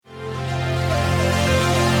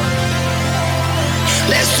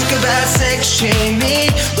about sex, Jamie.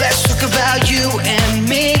 Let's talk about you and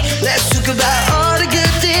me. Let's talk about all the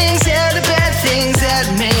good things and the bad things that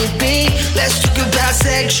may be. Let's talk about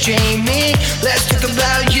sex, Jamie. Let's talk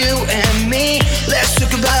about you and me. Let's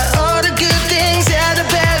talk about all the good things and the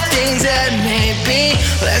bad things that may be.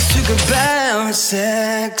 Let's talk about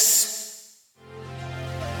sex.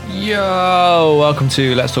 Yo, welcome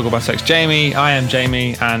to Let's Talk About Sex, Jamie. I am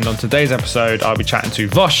Jamie, and on today's episode, I'll be chatting to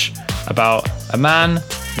Vaush about a man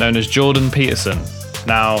known as Jordan Peterson.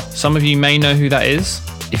 Now, some of you may know who that is.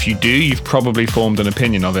 If you do, you've probably formed an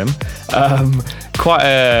opinion of him. Quite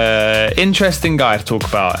an interesting guy to talk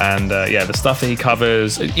about, and the stuff that he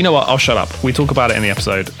covers. You know what? I'll shut up. We talk about it in the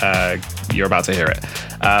episode. You're about to hear it.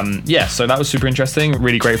 So that was super interesting.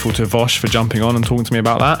 Really grateful to Vaush for jumping on and talking to me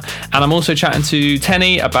about that. And I'm also chatting to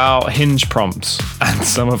Tenny about Hinge Prompts and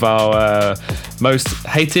some of our most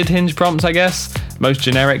hated Hinge Prompts, I guess. Most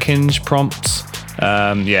generic Hinge Prompts.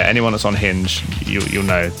 Anyone that's on Hinge, you'll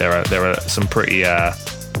know there are some pretty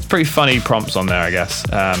funny prompts on there, I guess.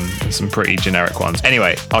 And some pretty generic ones.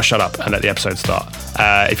 Anyway, I'll shut up and let the episode start.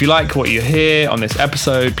 If you like what you hear on this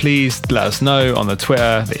episode, please let us know on the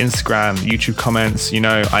Twitter, the Instagram, the YouTube comments. You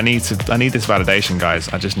know, I need this validation, guys.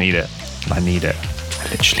 I just need it. I need it. I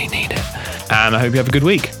literally need it. And I hope you have a good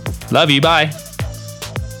week. Love you. Bye.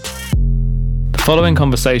 The following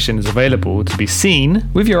conversation is available to be seen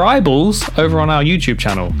with your eyeballs over on our YouTube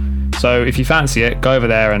channel. So if you fancy it, go over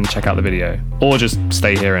there and check out the video, or just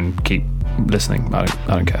stay here and keep listening. I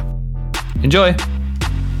don't care. Enjoy.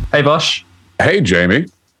 Hey, Vaush. Hey, Jamie.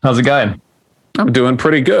 How's it going? I'm doing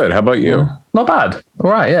pretty good. How about you? Not bad. All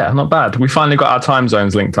right. Yeah, not bad. We finally got our time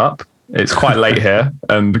zones linked up. It's quite late here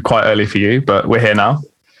and quite early for you, but we're here now.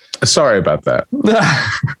 Sorry about that.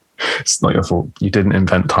 It's not your fault. You didn't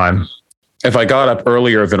invent time. If I got up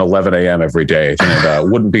earlier than 11 a.m. every day, then it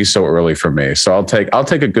wouldn't be so early for me. So I'll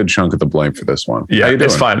take a good chunk of the blame for this one. Yeah,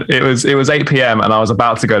 it's fine. It was 8 p.m. and I was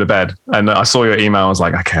about to go to bed, and I saw your email. I was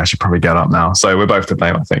like, okay, I should probably get up now. So we're both to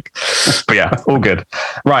blame, I think. But yeah, all good.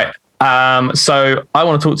 Right. So I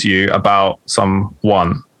want to talk to you about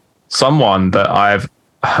someone that I've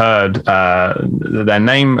heard their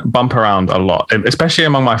name bump around a lot, especially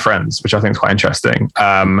among my friends, which I think is quite interesting.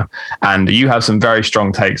 And you have some very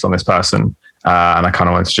strong takes on this person, and I kind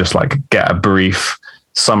of want to just like get a brief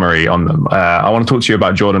summary on them. I want to talk to you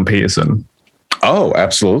about Jordan Peterson. Oh,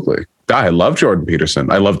 absolutely. I love Jordan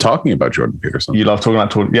Peterson. I love talking about Jordan Peterson. You love talking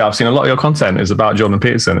about yeah, I've seen a lot of your content is about Jordan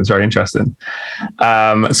Peterson. It's very interesting.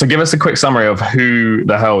 So give us a quick summary of who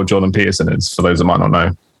the hell Jordan Peterson is for those that might not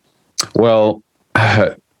know. Well,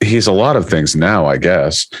 he's a lot of things now, I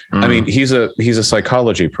guess. I mean, he's a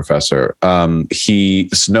psychology professor.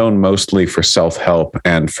 He's known mostly for self-help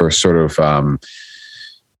and for sort of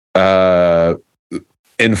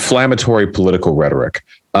inflammatory political rhetoric.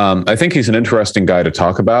 I think he's an interesting guy to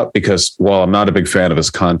talk about because while I'm not a big fan of his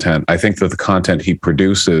content, I think that the content he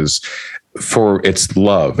produces for its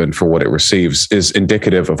love and for what it receives is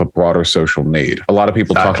indicative of a broader social need. A lot of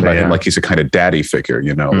people talk about him like he's a kind of daddy figure,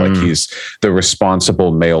 you know, like he's the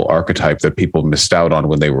responsible male archetype that people missed out on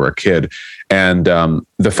when they were a kid. And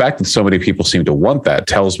the fact that so many people seem to want that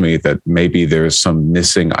tells me that maybe there's some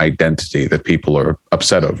missing identity that people are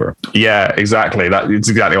upset over. Yeah, exactly. That's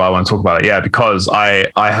exactly why I want to talk about it. Yeah, because I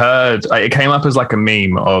heard it came up as like a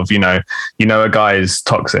meme of, you know, a guy's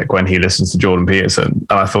toxic when he listens to Jordan Peterson.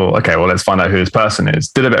 And I thought, okay, well, let's find out who this person is.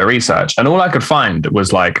 Did a bit of research, and all I could find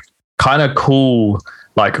was like kind of cool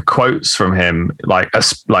like quotes from him, like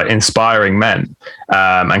inspiring men,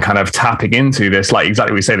 and kind of tapping into this, like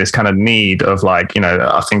exactly we say, this kind of need of like, you know,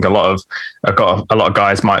 I think a lot of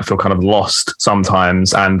guys might feel kind of lost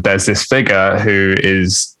sometimes, and there's this figure who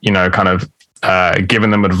is, you know, kind of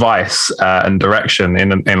giving them advice and direction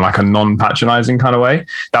in like a non-patronizing kind of way.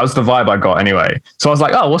 That was the vibe I got anyway. So I was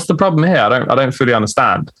like, oh, what's the problem here? I don't fully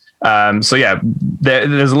understand. So yeah,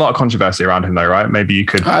 there's a lot of controversy around him though, right? Maybe you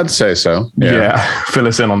could... I'd say so. Yeah. Fill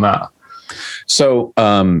us in on that. So,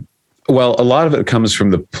 well, a lot of it comes from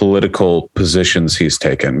the political positions he's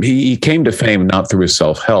taken. He came to fame not through his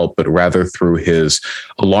self-help, but rather through his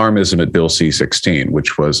alarmism at Bill C-16,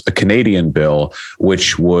 which was a Canadian bill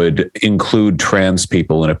which would include trans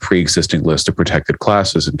people in a pre-existing list of protected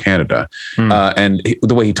classes in Canada. And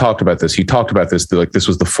the way he talked about this like this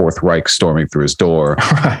was the Fourth Reich storming through his door,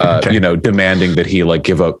 you know, demanding that he like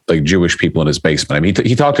give up like Jewish people in his basement. I mean,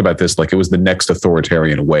 he talked about this like it was the next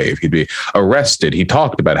authoritarian wave. He'd be arrested. He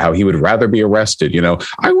talked about how he would rather be arrested.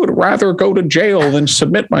 I would rather go to jail than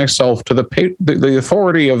submit myself to the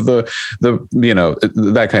authority of the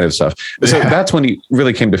that kind of stuff. So that's when he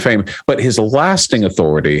really came to fame. But his lasting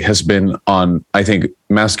authority has been on, I think,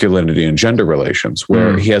 masculinity and gender relations,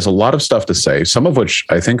 where he has a lot of stuff to say, some of which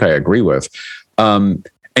I think I agree with.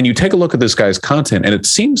 And you take a look at this guy's content, and it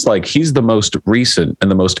seems like he's the most recent and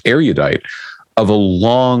the most erudite of a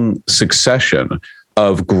long succession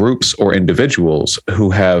of groups or individuals who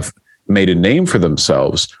have made a name for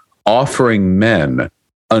themselves, offering men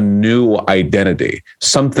a new identity,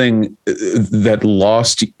 something that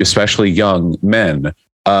lost, especially young men,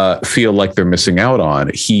 feel like they're missing out on.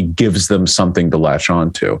 He gives them something to latch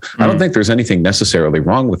on to. I don't think there's anything necessarily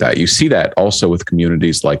wrong with that. You see that also with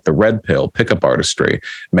communities like the red pill, pickup artistry,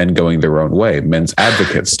 men going their own way, men's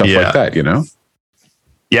advocates, stuff like that,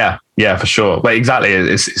 Yeah, for sure. But exactly,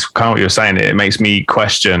 it's kind of what you're saying. It makes me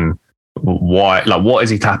question why, like, what is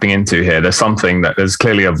he tapping into here? There's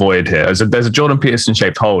clearly a void here. There's a Jordan Peterson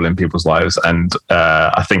shaped hole in people's lives. And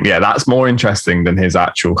I think, that's more interesting than his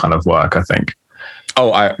actual kind of work, I think.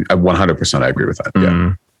 Oh, I 100% I agree with that.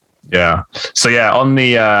 Yeah. Yeah. So on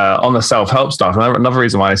the self-help stuff, another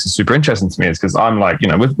reason why this is super interesting to me is because I'm like,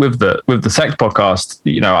 with the sex podcast,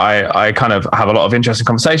 I kind of have a lot of interesting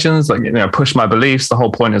conversations, like, push my beliefs. The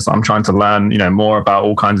whole point is I'm trying to learn, more about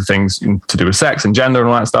all kinds of things to do with sex and gender and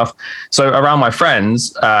all that stuff. So around my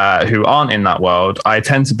friends who aren't in that world, I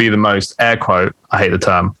tend to be the most, air quote, I hate the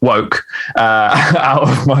term, woke out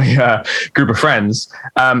of my group of friends.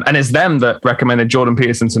 And it's them that recommended Jordan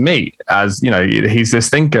Peterson to me as, he's this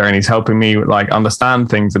thinker and he's helping me like understand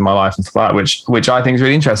things in my life and stuff like that, which I think is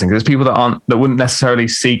really interesting because there's people that wouldn't necessarily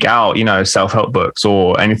seek out, self-help books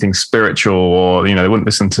or anything spiritual, or, they wouldn't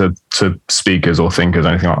listen to speakers or thinkers or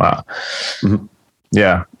anything like that. Mm-hmm.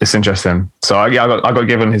 Yeah, it's interesting. So I got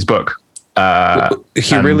given his book.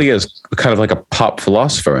 He really is kind of like a pop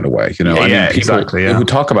philosopher in a way, people exactly, who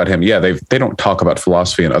talk about him. They don't talk about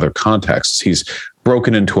philosophy in other contexts. He's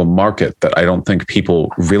broken into a market that I don't think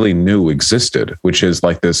people really knew existed, which is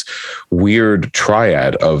like this weird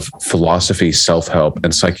triad of philosophy, self-help,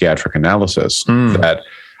 and psychiatric analysis that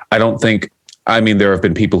I don't think. There have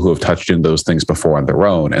been people who have touched in those things before on their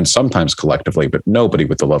own and sometimes collectively, but nobody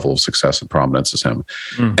with the level of success and prominence as him.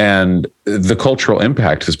 And the cultural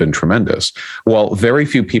impact has been tremendous. While very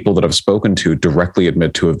few people that I've spoken to directly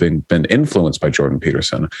admit to have been influenced by Jordan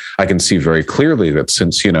Peterson, I can see very clearly that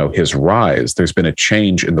since, his rise, there's been a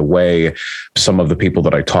change in the way some of the people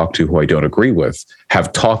that I talk to who I don't agree with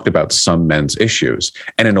have talked about some men's issues.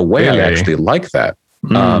 And in a way, I actually like that.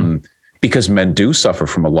 Because men do suffer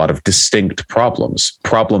from a lot of distinct problems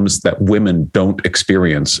that women don't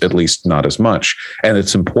experience, at least not as much. And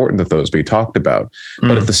it's important that those be talked about.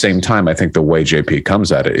 But at the same time, I think the way JP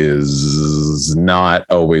comes at it is not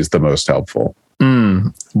always the most helpful.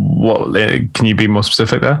 What, can you be more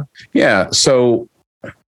specific there? Yeah. So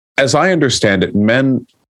as I understand it,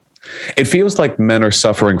 it feels like men are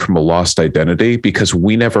suffering from a lost identity because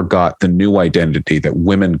we never got the new identity that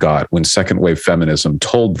women got when second wave feminism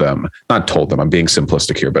not told them, I'm being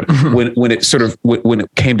simplistic here, but when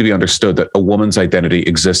it came to be understood that a woman's identity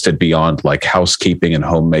existed beyond like housekeeping and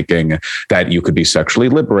homemaking, that you could be sexually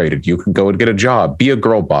liberated, you can go and get a job, be a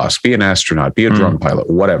girl boss, be an astronaut, be a drone pilot,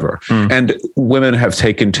 whatever. And women have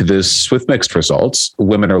taken to this with mixed results.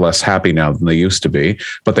 Women are less happy now than they used to be,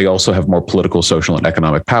 but they also have more political, social, and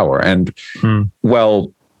economic power. And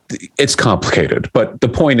well, it's complicated, but the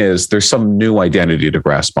point is there's some new identity to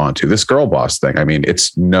grasp onto. This girl boss thing,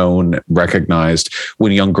 it's known, recognized.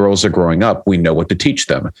 When young girls are growing up, we know what to teach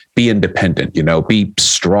them. Be independent, be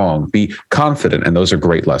strong, be confident. And those are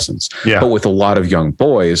great lessons. Yeah. But with a lot of young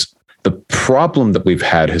boys, the problem that we've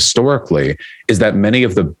had historically is that many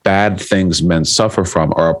of the bad things men suffer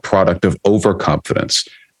from are a product of overconfidence.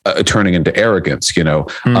 Turning into arrogance,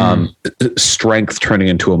 strength turning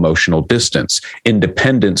into emotional distance,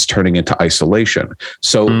 independence turning into isolation.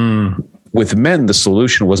 So with men, the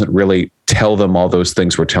solution wasn't really tell them all those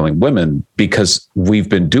things we're telling women, because we've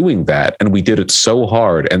been doing that and we did it so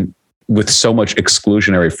hard and with so much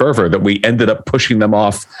exclusionary fervor that we ended up pushing them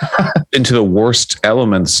off into the worst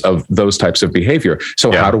elements of those types of behavior.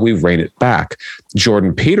 So how do we rein it back?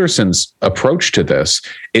 Jordan Peterson's approach to this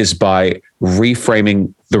is by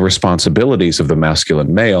reframing the responsibilities of the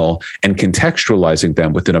masculine male and contextualizing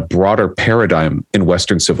them within a broader paradigm in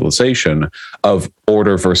Western civilization of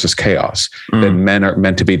order versus chaos. That men are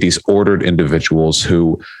meant to be these ordered individuals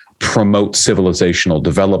who promote civilizational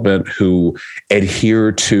development, who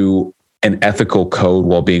adhere to an ethical code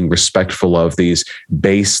while being respectful of these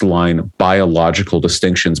baseline biological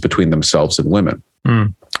distinctions between themselves and women.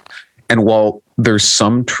 And while there's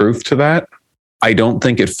some truth to that. I don't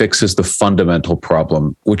think it fixes the fundamental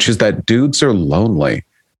problem, which is that dudes are lonely.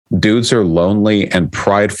 Dudes are lonely and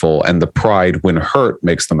prideful, and the pride, when hurt,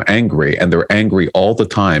 makes them angry. And they're angry all the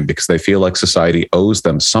time because they feel like society owes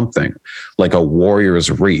them something, like a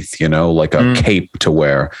warrior's wreath, like a cape to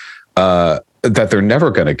wear, that they're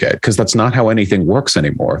never going to get, because that's not how anything works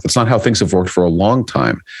anymore. That's not how things have worked for a long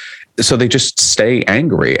time. So they just stay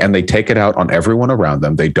angry and they take it out on everyone around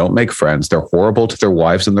them. They don't make friends. They're horrible to their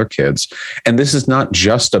wives and their kids. And this is not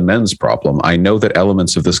just a men's problem. I know that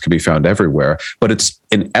elements of this can be found everywhere, but it's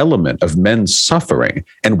an element of men's suffering.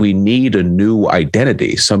 And we need a new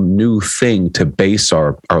identity, some new thing to base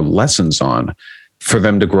our lessons on for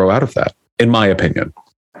them to grow out of that, in my opinion.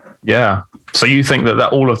 Yeah. So you think that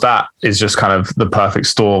all of that is just kind of the perfect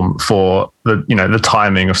storm for the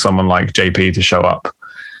timing of someone like JP to show up?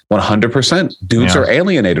 100%. Dudes are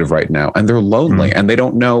alienated right now, and they're lonely, and they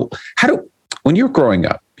don't know when you're growing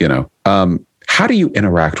up, how do you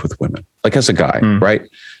interact with women? Like as a guy, right?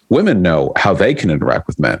 Women know how they can interact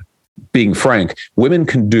with men. Being frank, women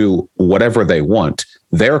can do whatever they want.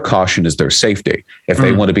 Their caution is their safety. If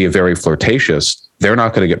they want to be very flirtatious, they're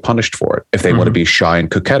not going to get punished for it. If they want to be shy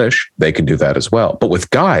and coquettish, they can do that as well. But with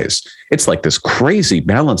guys, it's like this crazy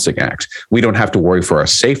balancing act. We don't have to worry for our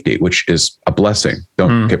safety, which is a blessing.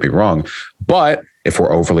 Don't get me wrong. But if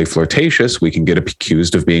we're overly flirtatious, we can get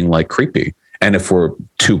accused of being like creepy. And if we're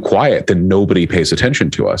too quiet, then nobody pays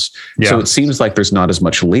attention to us. Yeah. So it seems like there's not as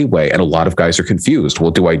much leeway. And a lot of guys are confused.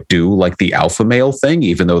 Well, do I do like the alpha male thing,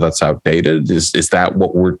 even though that's outdated? Is that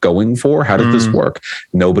what we're going for? How did this work?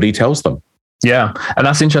 Nobody tells them. Yeah. And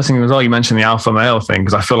that's interesting as well. You mentioned the alpha male thing,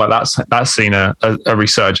 because I feel like that's seen a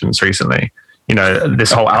resurgence recently.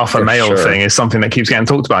 This whole alpha male thing is something that keeps getting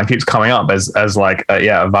talked about and keeps coming up as like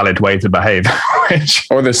a valid way to behave.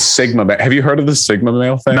 Or the sigma male. Have you heard of the sigma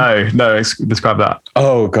male thing? No. Describe that.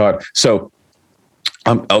 Oh God. So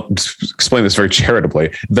I'll explain this very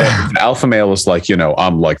charitably. The alpha male is like,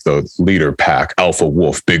 I'm like the leader pack, alpha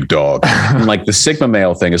wolf, big dog. And like the sigma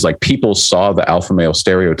male thing is like people saw the alpha male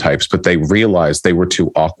stereotypes, but they realized they were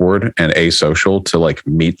too awkward and asocial to like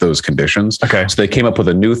meet those conditions. Okay. So they came up with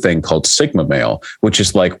a new thing called sigma male, which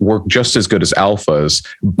is like, we're just as good as alphas,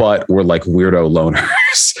 but we're like weirdo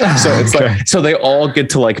loners. So it's like, so they all get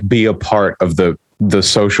to like be a part of the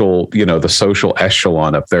social, the social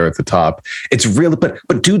echelon up there at the top. It's real, but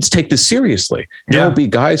dudes take this seriously. There'll be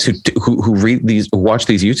guys who read these, who watch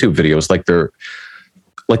these YouTube videos like they're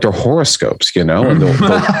horoscopes, and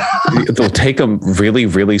they'll take them really,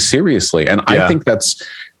 really seriously. And I think that's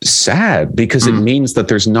sad because it means that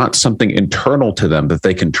there's not something internal to them that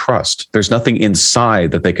they can trust. There's nothing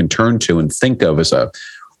inside that they can turn to and think of as a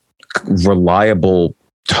reliable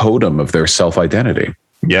totem of their self-identity.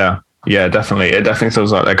 Yeah. Yeah, definitely. It definitely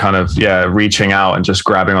feels like they're kind of, reaching out and just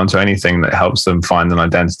grabbing onto anything that helps them find an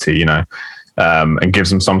identity, and gives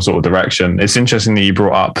them some sort of direction. It's interesting that you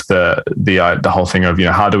brought up the whole thing of,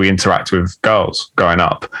 how do we interact with girls growing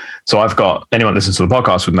up? So I've got, anyone listening to the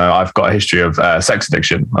podcast would know, I've got a history of sex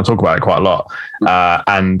addiction. I talk about it quite a lot.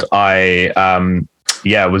 And I,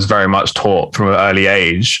 was very much taught from an early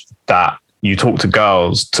age that you talk to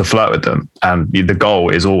girls to flirt with them, and the goal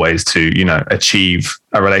is always to, achieve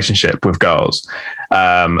a relationship with girls.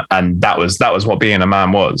 And that was what being a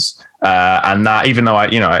man was. And that, even though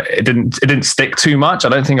it didn't stick too much, I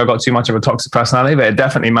don't think I got too much of a toxic personality, but it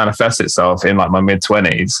definitely manifests itself in like my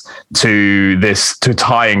mid-20s to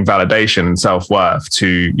tying validation and self-worth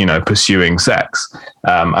to, pursuing sex.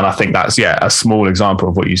 And I think that's, a small example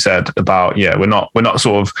of what you said about, we're not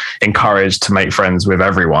sort of encouraged to make friends with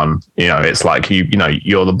everyone. It's like,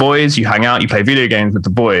 you're the boys, you hang out, you play video games with the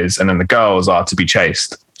boys, and then the girls are to be chased.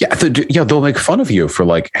 Yeah, they'll make fun of you for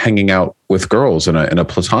like hanging out with girls in a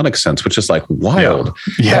platonic sense, which is like wild.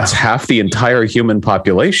 Yeah. That's half the entire human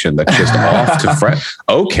population that's just off to friend.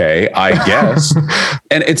 Okay, I guess.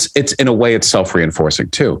 And it's in a way, it's self-reinforcing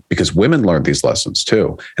too, because women learn these lessons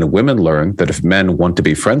too. And women learn that if men want to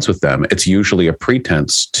be friends with them, it's usually a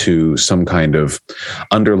pretense to some kind of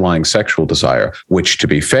underlying sexual desire, which, to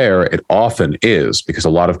be fair, it often is, because a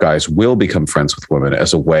lot of guys will become friends with women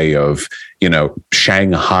as a way of,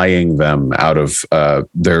 shanghaiing them out of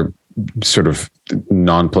their sort of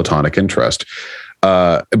non-platonic interest.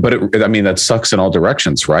 But that sucks in all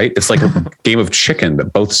directions, right? It's like a game of chicken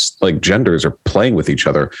that both like genders are playing with each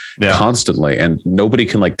other constantly, and nobody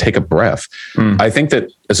can like take a breath. I think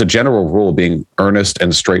that as a general rule, being earnest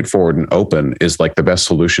and straightforward and open is like the best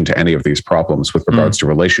solution to any of these problems with regards to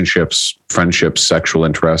relationships, friendships, sexual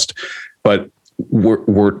interest. But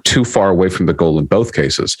we're too far away from the goal in both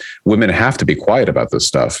cases. Women have to be quiet about this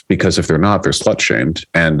stuff, because if they're not, they're slut shamed,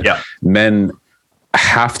 and men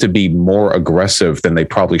have to be more aggressive than they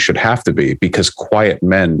probably should have to be, because quiet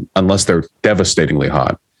men, unless they're devastatingly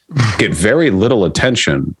hot, get very little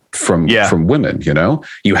attention from women.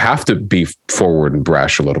 You have to be forward and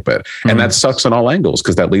brash a little bit. And that sucks on all angles,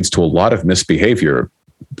 because that leads to a lot of misbehavior,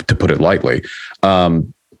 to put it lightly,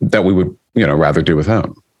 that we would, rather do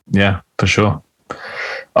without. Yeah, for sure.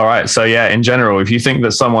 All right. So in general, if you think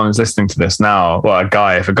that someone is listening to this now,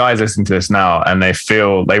 if a guy is listening to this now and they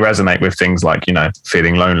resonate with things like,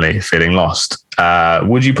 feeling lonely, feeling lost,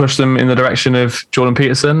 would you push them in the direction of Jordan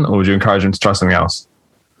Peterson, or would you encourage them to try something else?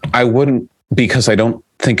 I wouldn't, because I don't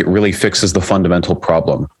think it really fixes the fundamental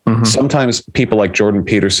problem. Sometimes people like Jordan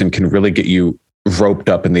Peterson can really get you roped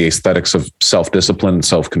up in the aesthetics of self-discipline and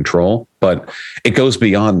self-control, but it goes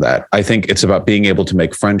beyond that. I think it's about being able to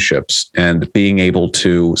make friendships and being able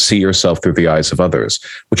to see yourself through the eyes of others,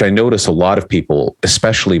 which I notice a lot of people,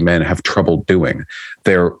 especially men, have trouble doing.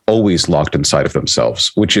 They're always locked inside of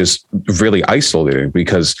themselves, which is really isolating,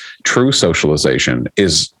 because true socialization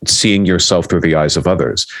is seeing yourself through the eyes of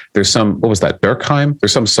others. There's what was that, Durkheim?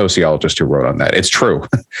 There's some sociologist who wrote on that. It's true.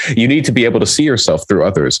 You need to be able to see yourself through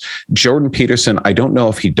others. Jordan Peterson, I don't know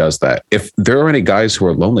if he does that. If there are any guys who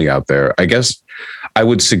are lonely out there, I guess I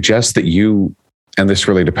would suggest that you, and this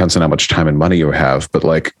really depends on how much time and money you have, but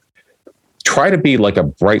try to be like a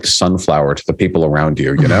bright sunflower to the people around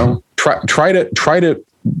you, Try to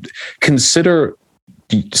consider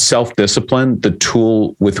self-discipline the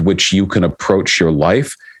tool with which you can approach your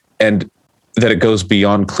life, and that it goes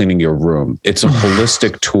beyond cleaning your room. It's a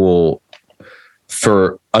holistic tool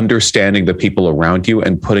for understanding the people around you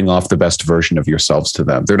and putting off the best version of yourselves to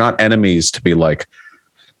them. They're not enemies to be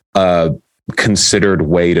considered,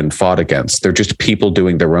 weighed, and fought against. They're just people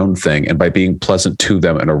doing their own thing. And by being pleasant to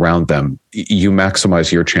them and around them, you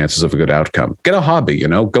maximize your chances of a good outcome. Get a hobby,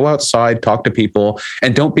 go outside, talk to people,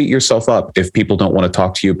 and don't beat yourself up if people don't want to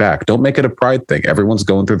talk to you back. Don't make it a pride thing. Everyone's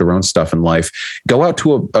going through their own stuff in life. Go out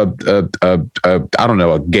to a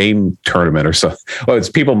game tournament or something. Well, it's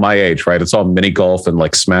people my age, right? It's all mini golf and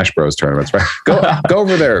Smash Bros tournaments, right? Go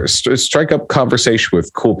over there, strike up conversation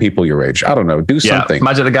with cool people your age. I don't know, do something.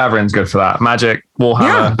 Magic the Gathering's good for that. Magic,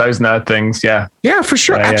 Warhammer, those nerd things. Yeah, for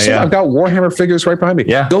sure. Absolutely. I've got Warhammer figures right behind me.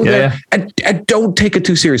 Go there. And don't take it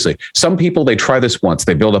too seriously. Some people, they try this once,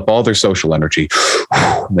 they build up all their social energy.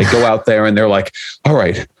 They go out there and they're like, all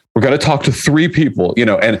right, we're going to talk to 3 people,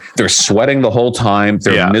 and they're sweating the whole time.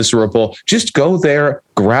 They're miserable. Just go there,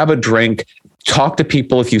 grab a drink, talk to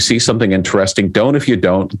people if you see something interesting. Don't if you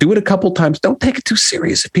don't. Do it a couple times. Don't take it too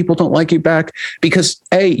serious if people don't like you back, because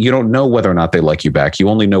A, you don't know whether or not they like you back. You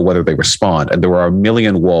only know whether they respond. And there are a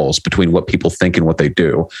million walls between what people think and what they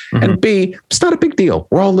do. And B, it's not a big deal.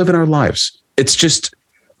 We're all living our lives. It's just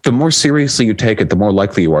the more seriously you take it, the more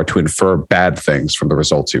likely you are to infer bad things from the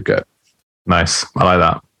results you get. Nice. I like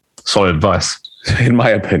that. Solid advice. In my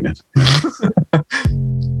opinion.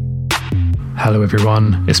 Hello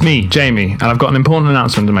everyone, it's me, Jamie, and I've got an important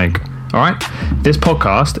announcement to make. All right, this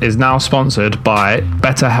podcast is now sponsored by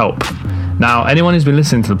BetterHelp. Now, anyone who's been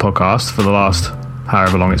listening to the podcast for the last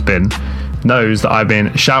however long it's been knows that I've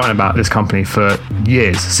been shouting about this company for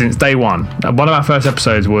years, since day one. One of our first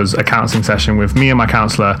episodes was a counselling session with me and my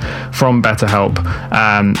counsellor from BetterHelp,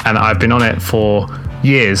 and I've been on it for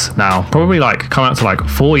years now, probably coming up to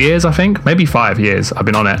 4 years, I think, maybe 5 years I've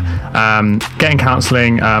been on it, getting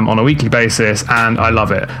counselling on a weekly basis, and I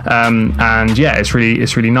love it. And yeah, it's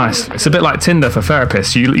really nice. It's a bit like Tinder for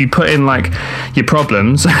therapists. You put in your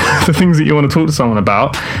problems, the things that you want to talk to someone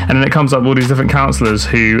about, and then it comes up with all these different counsellors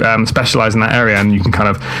who specialise in that area, and you can kind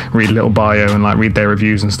of read a little bio and read their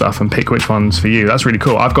reviews and stuff and pick which one's for you. That's really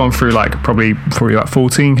cool. I've gone through probably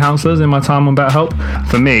 14 counsellors in my time on BetterHelp.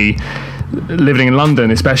 For me, living in London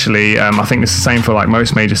especially, I think it's the same for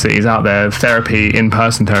most major cities out there. Therapy,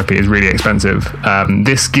 in-person therapy, is really expensive.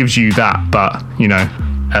 This gives you that, but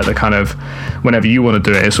at the kind of whenever you want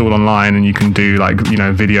to do it, it's all online, and you can do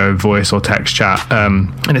video, voice, or text chat, and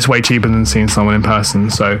it's way cheaper than seeing someone in person.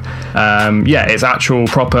 So it's actual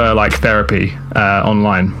proper therapy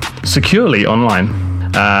online, securely online.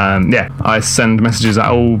 I send messages at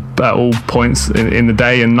all points in the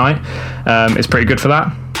day and night. It's pretty good for that.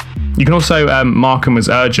 You can also mark them as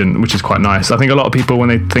urgent, which is quite nice. I think a lot of people, when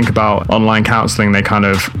they think about online counselling, they kind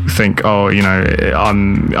of think,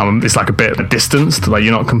 it's a bit of a distance,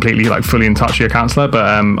 you're not completely fully in touch with your counsellor. But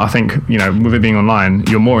I think with it being online,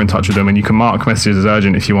 you're more in touch with them, and you can mark messages as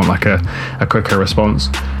urgent if you want a quicker response.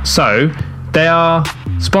 So they are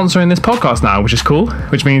sponsoring this podcast now, which is cool,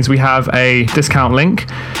 which means we have a discount link.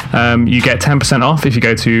 You get 10% off if you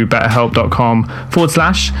go to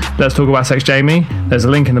betterhelp.com/Let's Talk About Sex Jamie. There's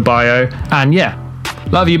a link in the bio. And yeah,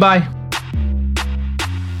 love you. Bye.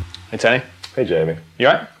 Hey, Tenny. Hey, Jamie. You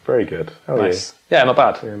right? Very good. How are Nice. Yeah, not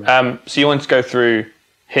bad. Yeah, So you wanted to go through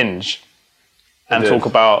Hinge and talk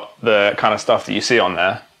about the kind of stuff that you see on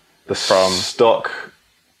there. The stock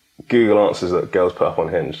Google answers that girls put up on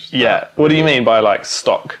Hinge. Yeah. What do you mean by like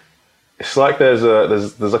stock? It's like there's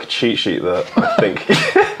like a cheat sheet that I think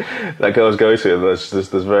that girls go to, and there's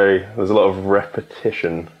a lot of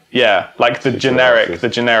repetition. Yeah, like the generic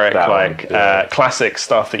That classic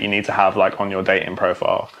stuff that you need to have like on your dating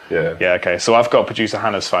profile. Yeah. Yeah, okay. So I've got producer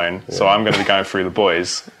Hannah's phone, so I'm going to be going through the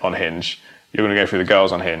boys on Hinge. You're going to go through the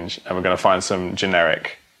girls on Hinge, and we're going to find some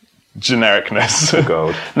genericness.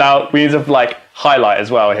 Gold. Now, we need to like highlight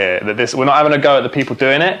as well here that we're not having a go at the people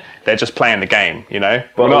doing it, they're just playing the game, you know?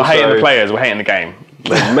 But we're not also, hating the players, we're hating the game.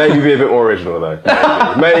 Maybe be a bit more original though.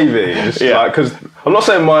 Maybe. Just because I'm not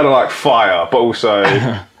saying mine are like fire, but also...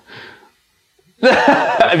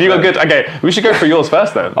 Have you got good? Okay, we should go through yours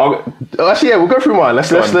first then. Actually, yeah, we'll go through mine.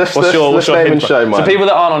 Let's name and show mine. So people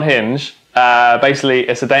that aren't on Hinge, basically,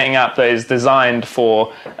 it's a dating app that is designed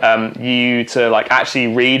for you to like actually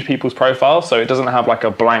read people's profiles. So it doesn't have like a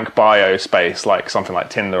blank bio space like something like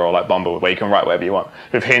Tinder or like Bumble where you can write whatever you want.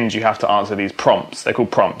 With Hinge, you have to answer these prompts. They're called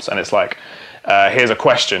prompts, and it's like here's a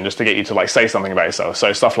question just to get you to like say something about yourself.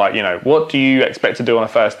 So stuff like, you know, what do you expect to do on a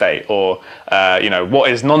first date, or you know,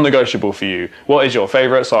 what is non-negotiable for you? What is your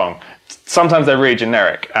favorite song? Sometimes they're really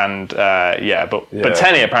generic, and but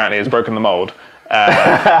Tenny apparently has broken the mold.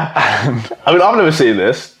 I mean, I've never seen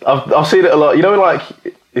this. I've seen it a lot. You know, like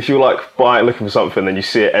if you're like looking for something, then you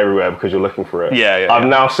see it everywhere because you're looking for it. I've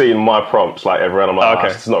now seen my prompts like everywhere. And I'm like,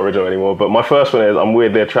 okay, it's not original anymore. But my first one is I'm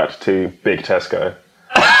weirdly attracted to Big Tesco.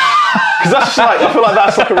 Because that's just like, I feel like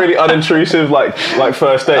that's like a really unintrusive like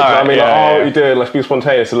first date. Right, I mean, what are you doing? Let's be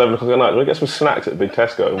spontaneous. 11 o'clock at night. We'll get some snacks at Big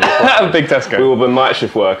Tesco. Big Tesco. We all been night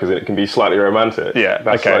shift workers, and it can be slightly romantic. Yeah.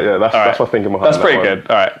 That's okay. That's my thinking behind. That's pretty good.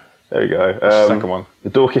 All right. There we go. Second one.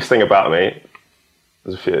 The dorkiest thing about me.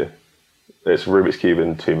 There's a few. It's Rubik's Cube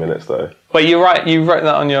in 2 minutes though. Wait, you wrote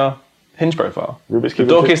that on your Hinge profile? Rubik's Cube.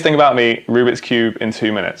 The dorkiest thing about me, Rubik's Cube in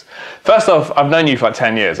 2 minutes. First off, I've known you for like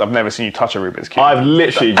 10 years. I've never seen you touch a Rubik's Cube.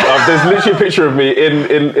 There's literally a picture of me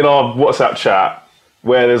in our WhatsApp chat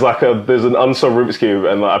where there's an unsolved Rubik's Cube,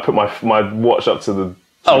 and like, I put my watch up to the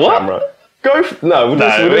camera. We'll just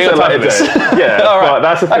say like a day. Yeah, all right. But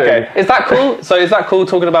that's the thing. Okay, is that cool? So is that cool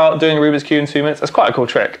talking about doing a Rubik's Cube in 2 minutes? That's quite a cool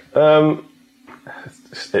trick.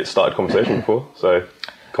 It started conversation before, so...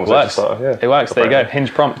 Conversation starter, yeah. It works. There you go.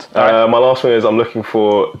 Hinge prompt. My last one is I'm looking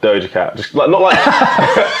for Doja Cat. Just like not like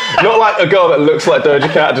not like a girl that looks like Doja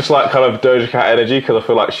Cat, just like kind of Doja Cat energy, because I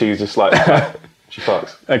feel like she's just like she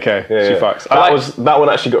fucks. Okay, she fucks. That one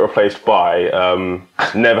actually got replaced by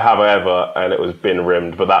Never Have I Ever, and it was Been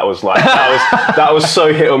Rimmed. But that was like that was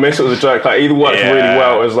so hit or miss. It was a joke. Like either worked really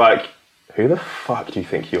well. It was like, who the fuck do you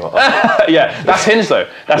think you are? Yeah, that's Hinge though.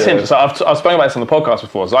 That's Hinge. So I've spoken about this on the podcast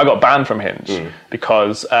before. So I got banned from Hinge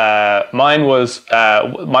because mine was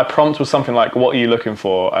my prompt was something like, "What are you looking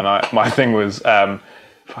for?" And my thing was, I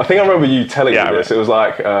think I remember you telling me this. It was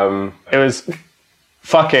like it was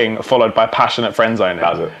fucking followed by passionate friend zoning.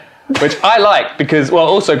 That was it. Which I like because I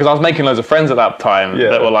was making loads of friends at that time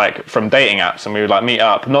that were like from dating apps, and we would like meet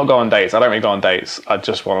up, not go on dates. I don't really go on dates. I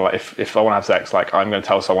just want to like, if I want to have sex, like I'm going to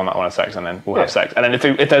tell someone that I want to have sex, and then we'll have sex. And then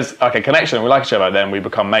if there's like a connection and we like each other, then we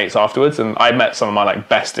become mates afterwards. And I met some of my like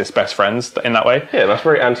best friends in that way. Yeah, that's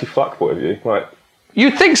very anti-fuckboy of you. Like,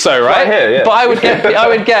 you'd think so, right? Here, but I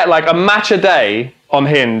would get like a match a day on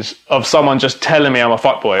Hinge of someone just telling me I'm a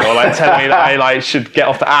fuckboy, or like telling me that I like should get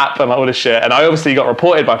off the app and like all this shit. And I obviously got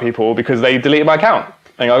reported by people because they deleted my account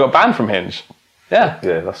and I got banned from Hinge. Yeah.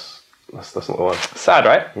 Yeah, that's not the one. Sad,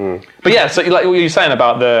 right? But yeah, so like what you were saying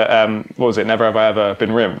about the what was it? Never have I ever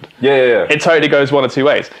been rimmed. Yeah. It totally goes one of two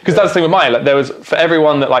ways. Because that's the thing with mine. Like there was, for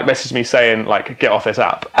everyone that like messaged me saying like get off this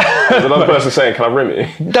app. There's another person saying, "Can I rim you?"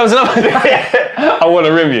 There was another. I want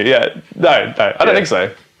to rim you. Yeah. No, I don't think so.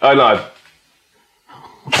 Oh no.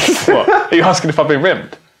 What? Are you asking if I've been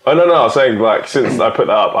rimmed? Oh no, I was saying like since I put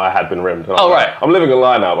that up, I had been rimmed. Right. I'm living a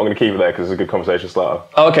lie now. But I'm going to keep it there because it's a good conversation starter.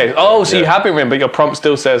 Oh, okay. Oh, so you have been rimmed, but your prompt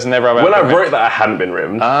still says never have I ever been rimmed. When I wrote that I hadn't been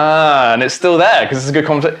rimmed. And it's still there because it's a good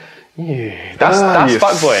conversation. Yeah, that's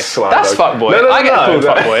fuckboy. That's fuckboy. No, I get called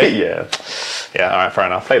fuckboy. Yeah. Yeah, all right, fair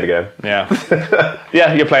enough. Play the game. Yeah.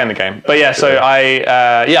 Yeah, you're playing the game. But yeah, so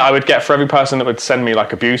I would get, for every person that would send me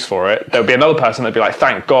like abuse for it, there would be another person that'd be like,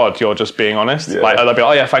 thank God you're just being honest. Yeah. Like, they'd be like,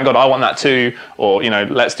 oh yeah, thank God I want that too. Or, you know,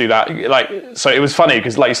 let's do that. Like, so it was funny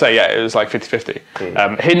because like you say, yeah, it was like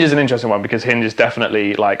 50-50. Hinge is an interesting one because Hinge is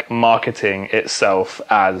definitely like marketing itself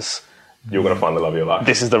as... You're going to find the love of your life.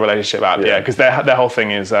 This is the relationship app, yeah, because their whole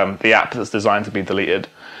thing is the app that's designed to be deleted.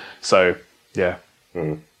 So, yeah.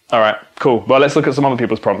 All right, cool. Well, let's look at some other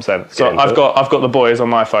people's prompts then. So I've got the boys on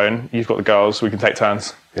my phone. You've got the girls. We can take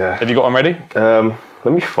turns. Yeah. Have you got one ready?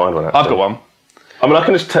 Let me find one. Actually. I've got one. I mean, I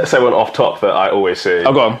can just say one off top that I always see.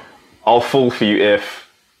 I've got one. I'll fall for you if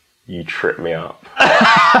you trip me up.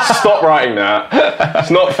 Stop writing that.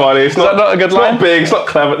 It's not funny. It's not a good line? It's not big. It's not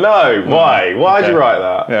clever. No. Why? Why'd you write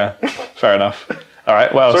that? Yeah. Fair enough. All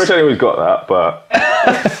right. Well. Sorry to anyone who's got that, but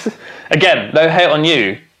again, no hate on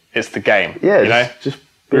you. It's the game. Yeah. Just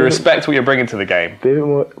we respect what you're bringing to the game.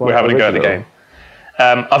 We're having a go at the game.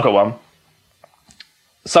 I've got one.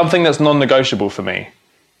 Something that's non-negotiable for me.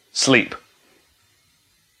 Sleep.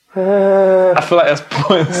 I feel like that's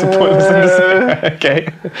pointless. Okay.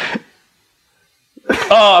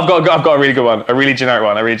 Oh, I've got a really good one. A really generic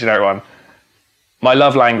one. My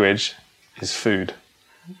love language is food.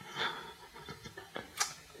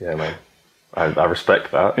 Yeah, man. I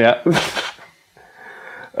respect that. Yeah.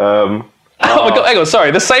 Oh my God, hang on,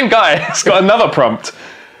 sorry. The same guy has got another prompt.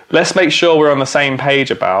 Let's make sure we're on the same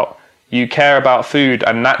page about you care about food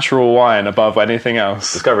and natural wine above anything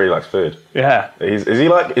else. This guy really likes food. Yeah. Is he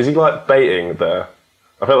like baiting there?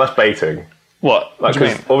 I feel that's baiting. What? What do you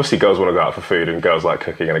mean? Obviously girls want to go out for food and girls like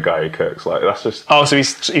cooking and a guy who cooks. Like that's just... Oh, so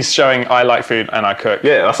he's showing I like food and I cook.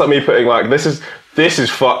 Yeah, that's like me putting like, this is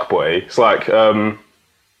fuckboy. It's like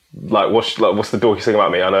what's the dorky thing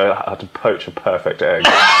about me? I know how to poach a perfect egg.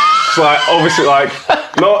 It's like, obviously, like,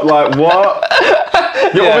 not like, what?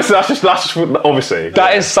 Yeah, obviously, that's just obviously.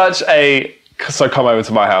 That is such a, so come over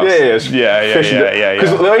to my house. Yeah.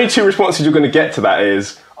 Because the only two responses you're going to get to that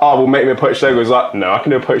is, oh, well, make me a poached egg. It's like, no, I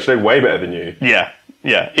can do a poached egg way better than you. Yeah.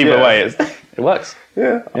 Either way, it works.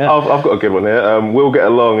 Yeah. I've got a good one here. We'll get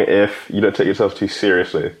along if you don't take yourself too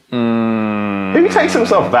seriously. Who takes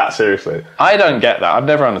himself that seriously? I don't get that. I've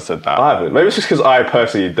never understood that. I haven't. Maybe it's just because I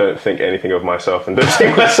personally don't think anything of myself and don't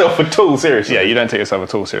take myself at all seriously. Yeah, you don't take yourself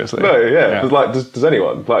at all seriously. No, yeah. Like, does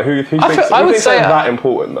anyone? Like, who thinks that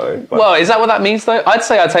important though? Like, well, is that what that means though? I'd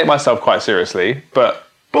say I take myself quite seriously, but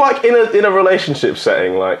like in a relationship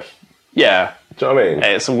setting, like, yeah. Do you know what I mean?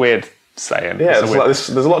 It's a weird saying. Yeah, it's like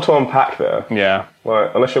there's a lot to unpack there. Yeah.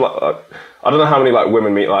 Like, unless you're like I don't know how many like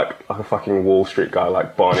women meet like a fucking Wall Street guy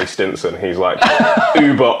like Barney Stinson. He's like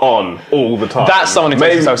uber on all the time. That's someone who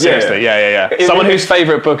takes themselves seriously. Yeah. Someone whose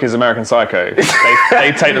favourite book is American Psycho.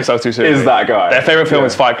 They take themselves too seriously. Is that guy? Their favourite film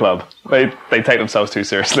is Fight Club. They take themselves too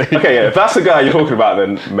seriously. Okay, yeah. If that's the guy you're talking about,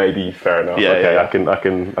 then maybe fair enough. Yeah, okay, yeah.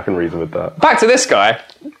 I can reason with that. Back to this guy.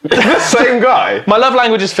 The same guy. My love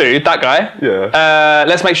language is food. That guy. Yeah.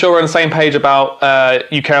 Let's make sure we're on the same page about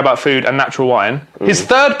you care about food and natural wine. His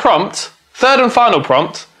third and final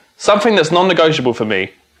prompt, something that's non-negotiable for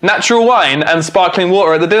me. Natural wine and sparkling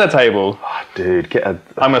water at the dinner table. Oh, dude, I'm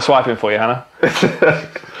going to swipe in for you, Hannah.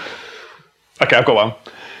 Okay, I've got one.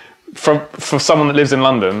 For someone that lives in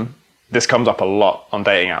London, this comes up a lot on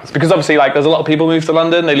dating apps. Because obviously, like, there's a lot of people move to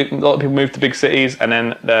London, a lot of people move to big cities, and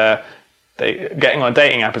then getting on a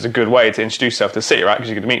dating app is a good way to introduce yourself to the city, right? Because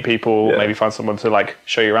you can meet people, maybe find someone to, like,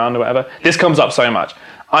 show you around or whatever. This comes up so much.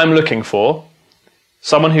 I'm looking for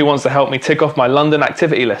someone who wants to help me tick off my London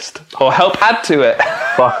activity list or help add to it.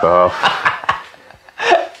 Fuck off.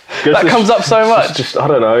 That comes up so much. Just I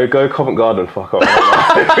don't know, go Covent Garden, fuck off.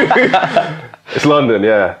 It's London,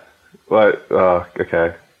 yeah. Like,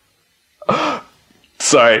 okay.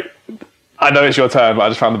 Sorry. I know it's your turn, but I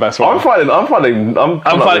just found the best one. I'm finding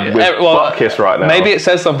butt kiss right now. Maybe it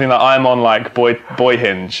says something that I'm on like boy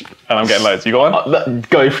Hinge and I'm getting loads. You got one? I'll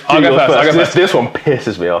go first. This one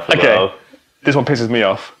pisses me off as well. This one pisses me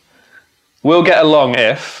off. We'll get along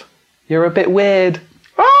if you're a bit weird.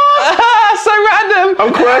 So random.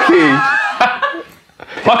 I'm quirky.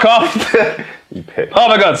 Fuck off. You pick. Oh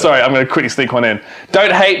my God, sorry. I'm going to quickly sneak one in.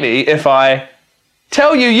 Don't hate me if I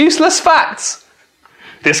tell you useless facts.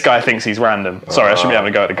 This guy thinks he's random. Sorry, I shouldn't be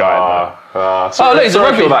having a go at the guy. Look, he's a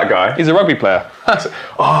rugby. That guy. He's a rugby player.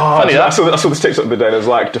 Funny that. I saw this TikTok the other day. There's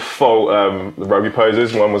like default rugby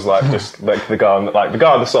poses. One was like just like the guy on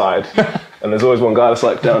the side, and there's always one guy that's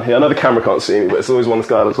like down here. I know the camera can't see me, but it's always one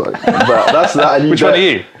guy that's like that. That's that. Which one are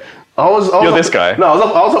you? You're this guy. No, I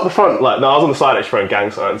was up the front. Like, no, I was on the side actually throwing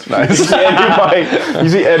gang signs. Nice. You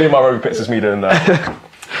see any of my rugby pictures me doing that.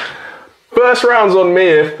 First round's on me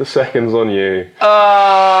if the second's on you.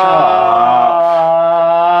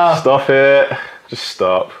 Stop it. Just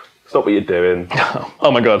stop. Stop what you're doing. Oh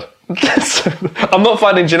my God. I'm not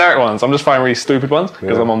finding generic ones. I'm just finding really stupid ones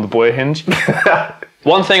because I'm on the boy Hinge.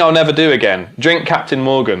 One thing I'll never do again. Drink Captain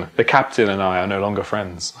Morgan. The captain and I are no longer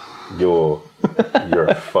friends. You're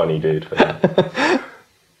a funny dude for that.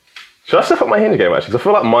 Should I step up my Hinge game actually? Because I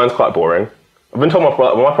feel like mine's quite boring. I've been told my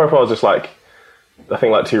profile is just like I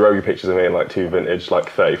think like 2 Rogie pictures of me and like 2 vintage like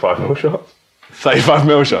 35mm shots.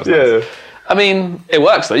 35mm shots? Yeah. Nice. I mean, it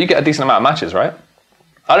works though. You get a decent amount of matches, right?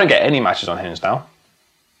 I don't get any matches on Hinge now.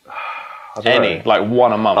 Any, like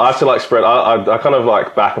 1 a month. I have to like spread. I kind of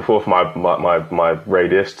like back and forth my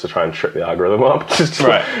radius to try and trick the algorithm up. Just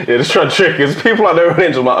try and trick because people I know on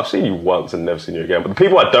Hinge, I'm like, I've seen you once and never seen you again. But the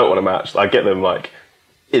people I don't want to match, I get them like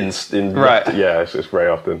in right. Yeah, it's very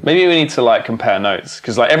often. Maybe we need to like compare notes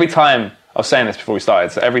because like every time I was saying this before we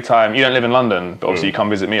started. So every time you don't live in London, but obviously you come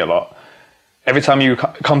visit me a lot. Every time you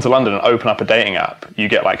come to London and open up a dating app, you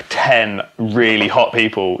get like 10 really hot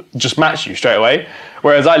people just match you straight away.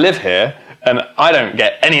 Whereas I live here and I don't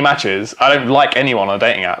get any matches. I don't like anyone on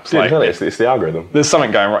dating apps. Dude, like, it's the algorithm. There's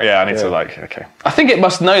something going wrong. Yeah, I need to like, okay. I think it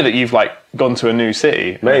must know that you've like gone to a new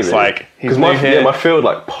city. Maybe. It's like, he's new here. Yeah, my field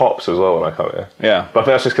like pops as well when I come here. Yeah. But I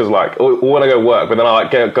think that's just because like, when I go work, but then I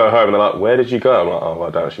like go home and they're like, where did you go? I'm like, oh, well,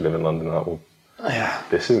 I don't actually live in London. I'm like, well, yeah.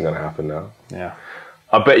 This isn't going to happen now. Yeah.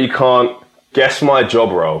 I bet you can't guess my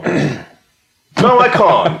job role. No, I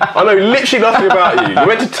can't. I know literally nothing about you. You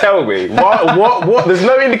meant to tell me. What? There's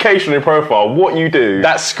no indication in your profile what you do.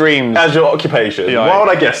 That screams as your occupation. Yeah, why would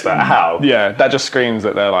I guess that? How? Yeah, that just screams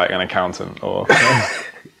that they're like an accountant or...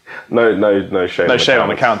 No shame. No shame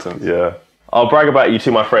on accountants. Yeah. I'll brag about you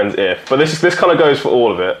to my friends if, but this kind of goes for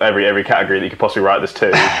all of it. Every category that you could possibly write this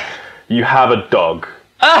to. You have a dog.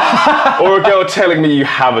 Or a girl telling me you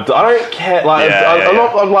have a dog. I don't care. Like,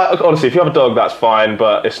 I'm like, honestly, if you have a dog, that's fine.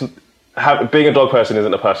 But being a dog person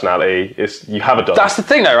isn't a personality. It's you have a dog. That's the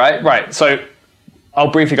thing, though, right? Right. So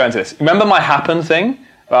I'll briefly go into this. Remember my Happen thing?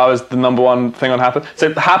 I was the #1 thing on Happen.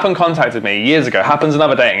 So Happen contacted me years ago. Happen's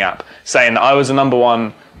another dating app, saying that I was the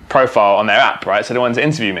 #1 profile on their app, right? So they wanted to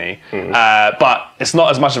interview me, but it's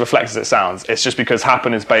not as much of a flex as it sounds. It's just because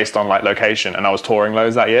Happen is based on like location, and I was touring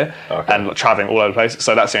loads that year and traveling all over the place.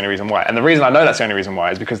 So that's the only reason why. And the reason I know that's the only reason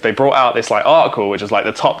why is because they brought out this like article, which is like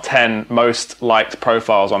the top 10 most liked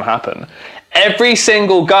profiles on Happen. Every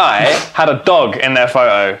single guy had a dog in their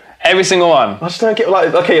photo. Every single one. I just don't get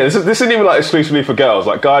like, okay, yeah, this isn't even like exclusively for girls,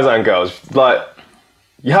 like guys and girls. Like,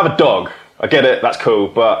 you have a dog. I get it. That's cool,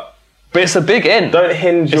 but it's a big in. Don't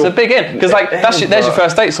hinge. It's a big in because like there's your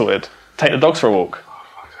first date sorted. Take the dogs for a walk.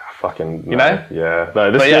 Fucking, you know? Yeah.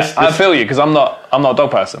 No, I feel you because I'm not a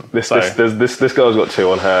dog person. This girl's got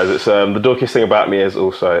 2 on hers. It's the dorkiest thing about me is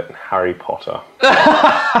also Harry Potter.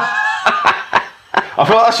 I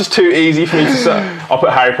feel like that's just too easy for me to say. I'll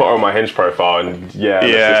put Harry Potter on my Hinge profile and let's just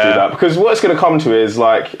do that. Because what it's going to come to is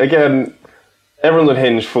like, again, everyone's on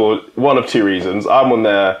Hinge for one of 2 reasons. I'm on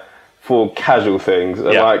there for casual things.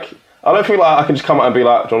 And like, I don't feel like I can just come out and be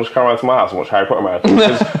like, do you want to just come around to my house and watch Harry Potter marathon? We're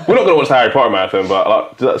not going to watch the Harry Potter marathon,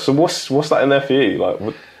 but like, so what's that in there for you? Like,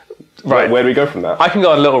 where do we go from that? I can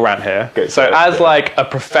go on a little rant here. Like a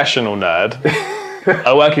professional nerd,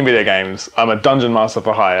 I work in video games. I'm a dungeon master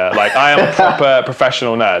for hire. Like, I am a proper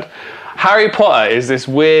professional nerd. Harry Potter is this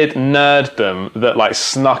weird nerddom that like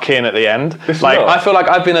snuck in at the end. Like, I feel like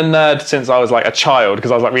I've been a nerd since I was like a child because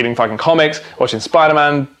I was like reading fucking comics, watching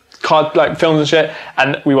Spider-Man films and shit,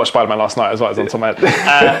 and we watched Spider-Man last night as well. It's on top of my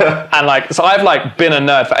head. And like, so I've like been a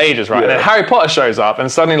nerd for ages, right? And then Harry Potter shows up,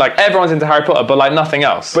 and suddenly like everyone's into Harry Potter, but like nothing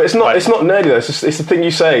else. But it's not nerdy though. It's the thing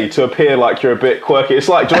you say to appear like you're a bit quirky. It's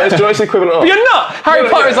like, do you know it's the equivalent of? You're not. Harry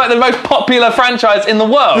Potter is like the most popular franchise in the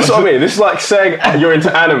world. This is what I mean. This is like saying you're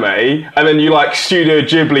into anime, and then you like Studio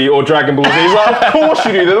Ghibli or Dragon Ball Z. It's like, of course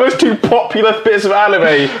you do. They're the most 2 popular bits of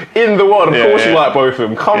anime in the world. Of course you like both of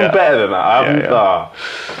them. Better than that.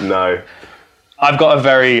 No. I've got a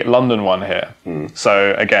very London one here.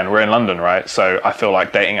 So again, we're in London, right? So I feel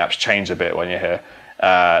like dating apps change a bit when you're here.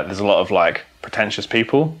 There's a lot of like pretentious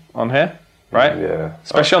people on here, right? Yeah.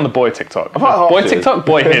 Especially on the boy TikTok. Boy TikTok,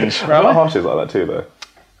 boy Hinge. Right? Hertfordshire is like that too, though.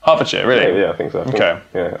 Hertfordshire, really? Yeah, I think so. Okay.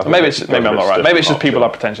 Yeah. Maybe I'm not right. Maybe it's just people are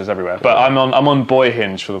pretentious everywhere. But I'm on boy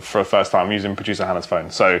Hinge for the first time. I'm using producer Hannah's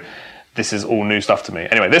phone. So this is all new stuff to me.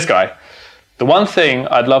 Anyway, this guy. The one thing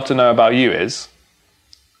I'd love to know about you is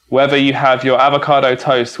whether you have your avocado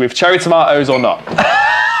toast with cherry tomatoes or not.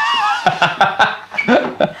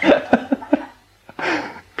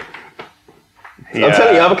 I'm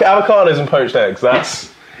telling you, avocados and poached eggs,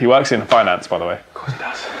 that's... He works in finance, by the way. Of course he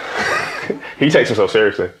does. He takes himself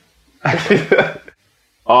seriously. This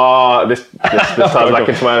ties back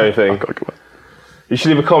into my own thing. You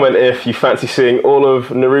should leave a comment if you fancy seeing all of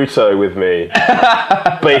Naruto with me.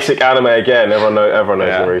 Basic anime again. Everyone knows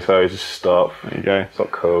Naruto. Just stop. There you go. It's not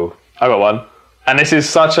cool. I got one. And this is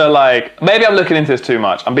such a like... Maybe I'm looking into this too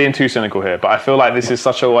much. I'm being too cynical here. But I feel like this is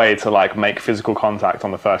such a way to like make physical contact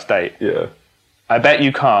on the first date. Yeah. I bet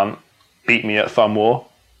you can't beat me at thumb war.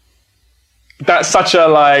 that's such a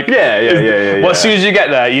like. Yeah. Well, as soon as you get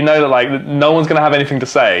there, you know that like no one's gonna have anything to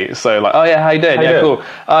say. So like, oh yeah, how you doing? Cool.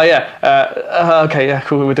 Oh yeah. Okay, yeah,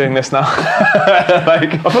 cool. We're doing this now.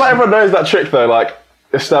 Like, I feel like everyone knows that trick though. Like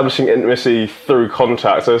establishing intimacy through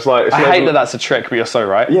contact. So it's like I hate that that's a trick, but you're so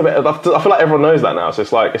right. Yeah, but I feel like everyone knows that now. So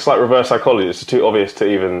it's like reverse psychology. It's too obvious to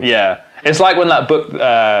even. Yeah, it's like when that book,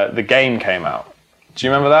 The Game, came out. Do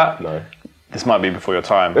you remember that? No. This might be before your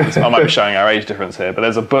time. I might be showing our age difference here, but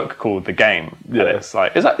there's a book called The Game. Yeah. And it's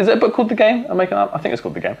like, is it a book called The Game? I'm making up. I think it's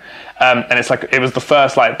called The Game. And it's like it was the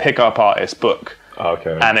first like pickup artist book. Oh,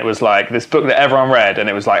 okay. And it was like this book that everyone read, and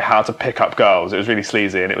it was like how to pick up girls. It was really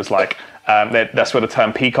sleazy, and it was like that's where the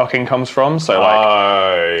term peacocking comes from. So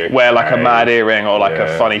like wear like a mad earring or like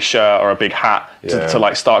a funny shirt or a big hat to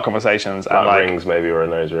like start conversations. Like and like rings maybe, or a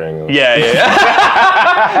nose ring. Or... Yeah.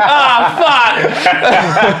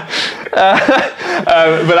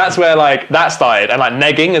 But that's where like that started, and like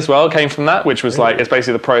negging as well came from that, which was like it's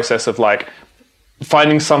basically the process of like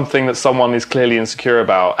finding something that someone is clearly insecure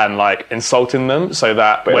about and like insulting them so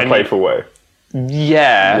that but in a playful way.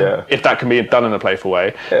 Yeah, if that can be done in a playful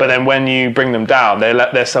way. Yeah. But then when you bring them down,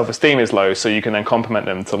 their self-esteem is low, so you can then compliment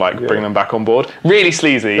them to like bring them back on board. Really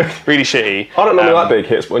sleazy, really shitty. I don't normally like big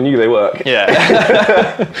hits, but I knew they work.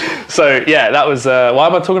 Yeah. So yeah, that was. Why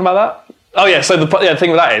am I talking about that? Oh yeah, so the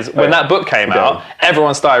thing with that is, when that book came out,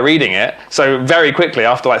 everyone started reading it. So very quickly,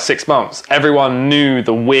 after like 6 months, everyone knew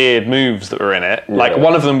the weird moves that were in it. Like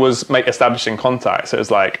one of them was establishing contact. So it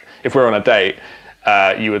was like, if we're on a date,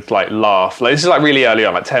 you would like laugh. Like this is like really early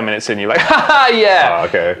on, like 10 minutes in, you're like, haha, yeah. Oh,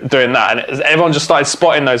 okay. Doing that. And everyone just started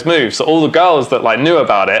spotting those moves. So all the girls that like knew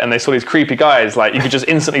about it and they saw these creepy guys, like you could just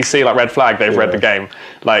instantly see like red flag, they've read the game.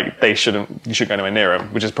 Like you shouldn't go anywhere near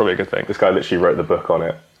them, which is probably a good thing. This guy literally wrote the book on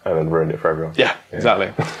it and then ruined it for everyone. Yeah.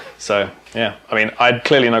 Exactly. So yeah, I mean, I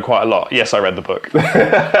clearly know quite a lot. Yes, I read the book,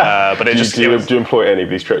 but it just... Do you employ any of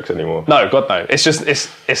these tricks anymore? No, God no. It's just,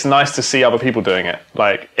 it's nice to see other people doing it.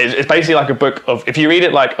 Like, it's basically like a book of... If you read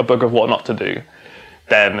it like a book of what not to do,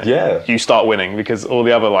 then you start winning because all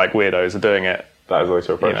the other like weirdos are doing it. That is the way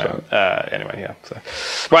to approach that. Anyway, yeah. So.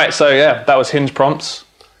 Right, so yeah, that was Hinge Prompts.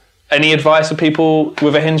 Any advice for people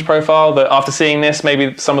with a Hinge profile that after seeing this,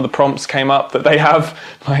 maybe some of the prompts came up that they have?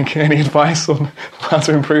 Like, any advice on how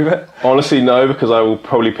to improve it? Honestly, no, because I will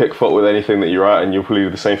probably pick fault with anything that you write, and you'll probably do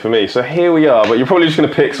the same for me. So here we are, but you're probably just going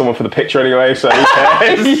to pick someone for the picture anyway, so who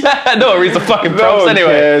cares? No one reads the fucking prompts anyway.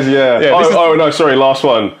 No one cares, yeah. No, sorry, last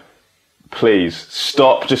one. Please,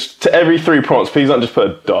 stop. Just to every 3 prompts, please don't just put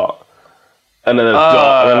a dot. And then a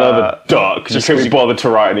dot, and another dot, because you couldn't bother to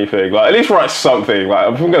write anything. Like, at least write something.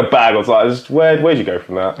 Like, if I'm going to bag, I was like, where'd you go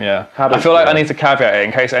from that? Yeah. I feel like I need to caveat it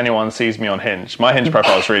in case anyone sees me on Hinge. My Hinge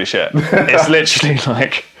profile is really shit. It's literally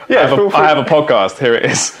like, I have a podcast, here it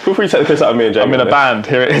is. Feel free to take the piss out of me and Jamie. I'm in a band,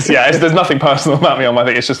 here it is. Yeah, there's nothing personal about me on my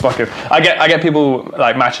thing. It's just fucking... I get people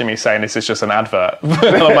like matching me saying this is just an advert. And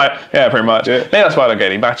I'm like, yeah, pretty much. Yeah. Maybe that's why I don't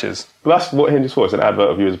get any matches. But that's what Hinge is for. It's an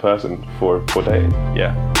advert of you as a person for dating.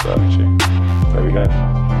 Yeah. So, there we go.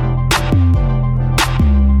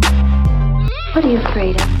 What are you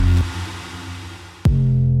afraid of?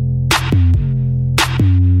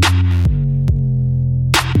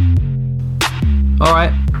 All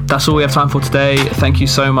right, that's all we have time for today. Thank you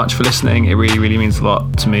so much for listening. It really, really means a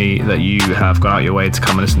lot to me that you have gone out your way to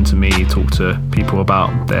come and listen to me talk to people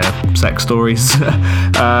about their sex stories.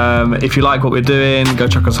 If you like what we're doing, go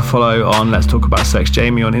check us a follow on Let's Talk About Sex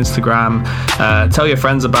Jamie on Instagram. Tell your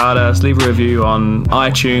friends about us, leave a review on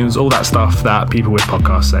iTunes, all that stuff that people with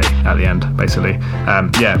podcasts say at the end, basically.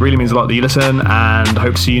 It really means a lot that you listen, and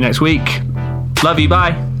hope to see you next week. Love you,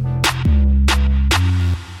 bye.